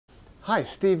Hi,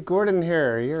 Steve Gordon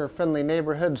here, your friendly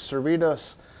neighborhood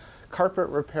Cerritos carpet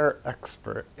repair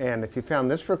expert. And if you found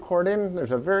this recording,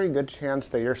 there's a very good chance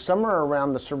that you're somewhere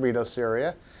around the Cerritos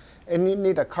area and you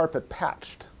need a carpet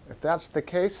patched. If that's the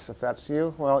case, if that's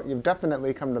you, well, you've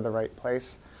definitely come to the right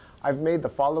place. I've made the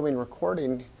following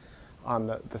recording on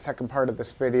the second part of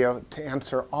this video to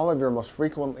answer all of your most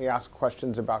frequently asked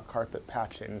questions about carpet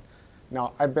patching.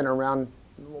 Now, I've been around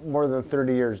more than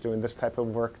 30 years doing this type of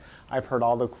work. I've heard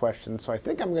all the questions, so I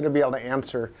think I'm going to be able to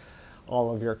answer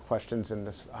all of your questions in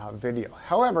this video.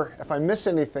 However, if I miss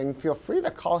anything, feel free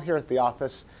to call here at the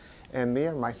office, and me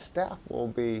or my staff will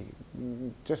be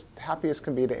just happy as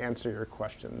can be to answer your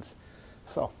questions.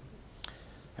 So,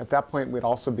 at that point, we'd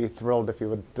also be thrilled if you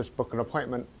would just book an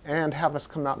appointment and have us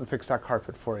come out and fix that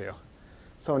carpet for you.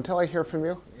 So until I hear from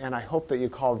you, and I hope that you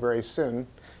call very soon,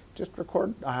 just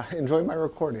enjoy my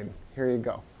recording. Here you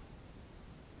go.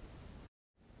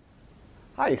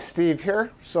 Hi, Steve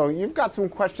here. So you've got some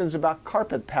questions about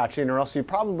carpet patching, or else you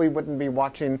probably wouldn't be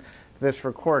watching this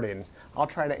recording. I'll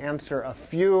try to answer a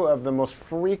few of the most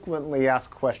frequently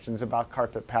asked questions about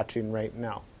carpet patching right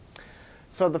now.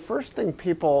 So the first thing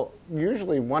people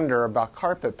usually wonder about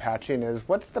carpet patching is,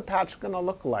 what's the patch going to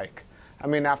look like? I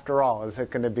mean, after all, is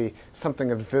it going to be something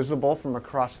that's visible from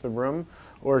across the room,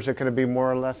 or is it going to be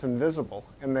more or less invisible?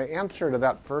 And the answer to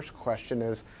that first question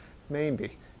is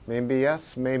maybe. Maybe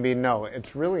yes, maybe no.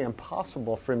 It's really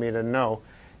impossible for me to know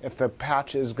if the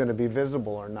patch is going to be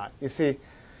visible or not. You see,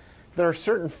 there are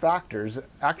certain factors,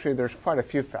 actually there's quite a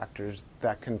few factors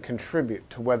that can contribute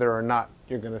to whether or not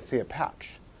you're going to see a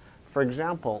patch. For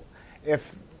example,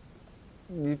 if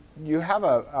you have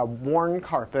a worn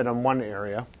carpet in one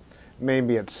area,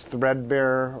 maybe it's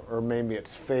threadbare or maybe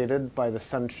it's faded by the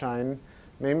sunshine,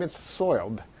 maybe it's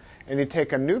soiled, and you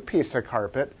take a new piece of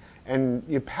carpet and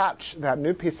you patch that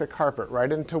new piece of carpet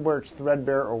right into where it's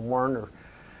threadbare or worn or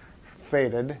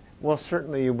faded, well,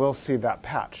 certainly you will see that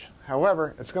patch.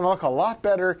 However, it's going to look a lot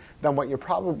better than what you're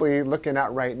probably looking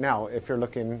at right now if you're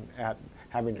looking at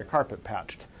having your carpet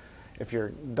patched. If your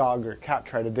dog or cat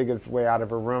try to dig its way out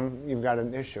of a room, you've got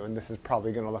an issue, and this is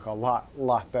probably going to look a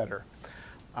lot better.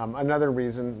 Another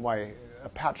reason why a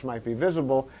patch might be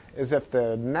visible is if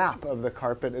the nap of the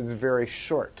carpet is very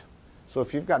short. So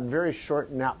if you've got very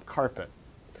short nap carpet,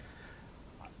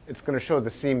 it's going to show the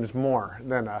seams more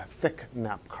than a thick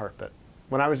nap carpet.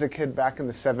 When I was a kid back in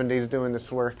the 70s doing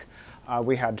this work,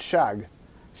 we had shag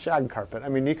carpet. I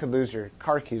mean, you could lose your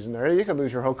car keys in there. You could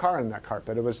lose your whole car in that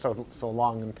carpet. It was so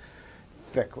long and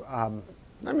thick. I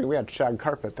mean, we had shag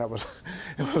carpet. That was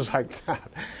it was like that.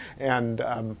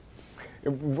 And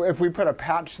if we put a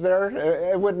patch there,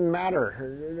 it wouldn't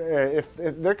matter. If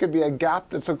there could be a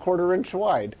gap that's a 1/4 inch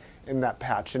wide in that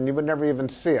patch, and you would never even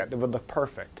see it. It would look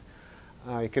perfect.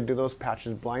 You could do those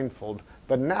patches blindfold.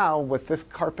 But now, with this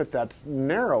carpet that's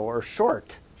narrow or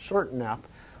short nap,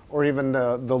 or even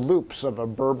the loops of a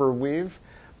Berber weave,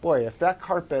 boy, if that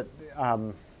carpet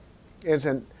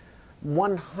isn't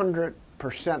 100%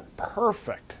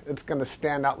 perfect, it's going to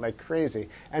stand out like crazy.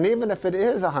 And even if it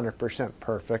is 100%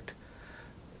 perfect,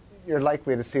 you're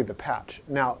likely to see the patch.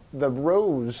 Now, the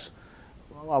rows,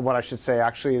 what I should say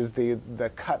actually is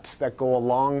the cuts that go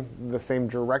along the same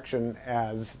direction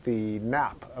as the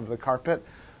nap of the carpet,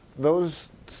 those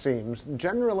seams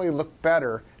generally look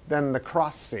better than the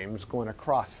cross seams going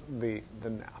across the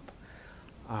nap.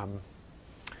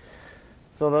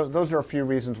 So those are a few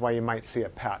reasons why you might see a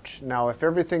patch. Now, if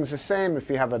everything's the same,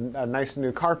 if you have a nice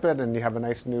new carpet and you have a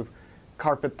nice new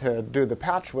carpet to do the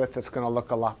patch with, it's going to look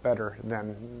a lot better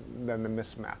than the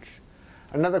mismatch.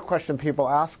 Another question people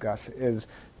ask us is,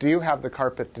 do you have the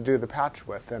carpet to do the patch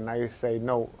with? And I say,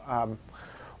 no,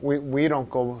 we don't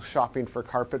go shopping for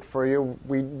carpet for you.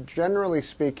 We, generally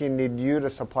speaking, need you to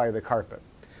supply the carpet.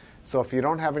 So if you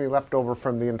don't have any left over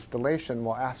from the installation,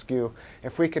 we'll ask you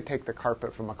if we could take the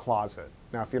carpet from a closet.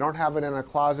 Now, if you don't have it in a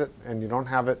closet and you don't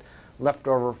have it left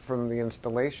over from the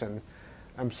installation,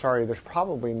 I'm sorry, there's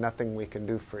probably nothing we can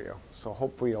do for you. So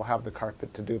hopefully you'll have the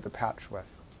carpet to do the patch with.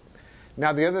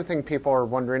 Now, the other thing people are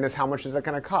wondering is, how much is it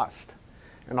going to cost?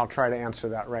 And I'll try to answer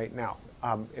that right now.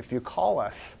 If you call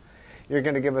us, you're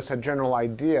going to give us a general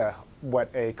idea what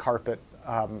a carpet,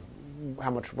 how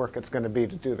much work it's going to be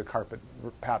to do the carpet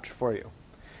patch for you.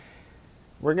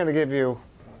 We're going to give you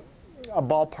a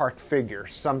ballpark figure,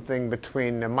 something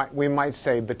between, we might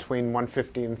say between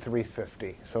 $150 and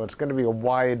 $350. So it's going to be a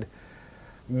wide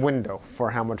window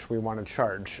for how much we want to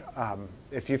charge.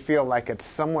 If you feel like it's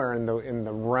somewhere in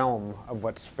the realm of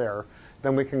what's fair,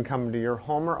 then we can come to your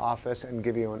home or office and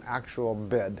give you an actual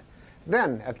bid.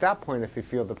 Then, at that point, if you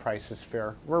feel the price is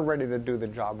fair, we're ready to do the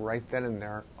job right then and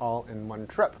there, all in one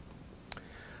trip.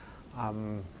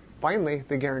 Finally,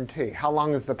 the guarantee. How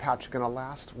long is the patch going to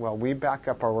last? Well, we back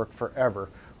up our work forever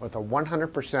with a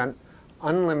 100%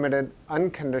 unlimited,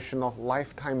 unconditional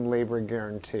lifetime labor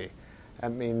guarantee.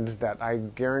 That means that I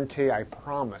guarantee, I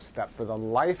promise that for the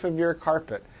life of your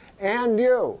carpet and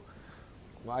you,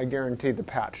 well, I guarantee the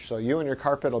patch. So you and your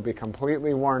carpet will be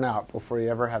completely worn out before you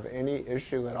ever have any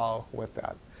issue at all with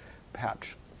that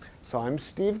patch. So I'm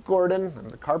Steve Gordon. I'm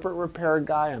the carpet repair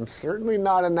guy. I'm certainly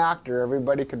not an actor.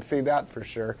 Everybody can see that for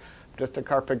sure. I'm just a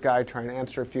carpet guy trying to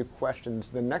answer a few questions.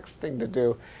 The next thing to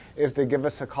do is to give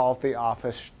us a call at the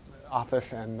office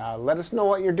and let us know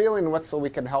what you're dealing with so we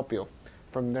can help you.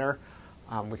 From there,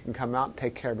 we can come out,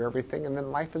 take care of everything, and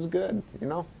then life is good, you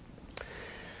know.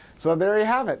 So there you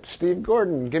have it. Steve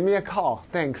Gordon, give me a call.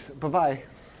 Thanks. Bye-bye.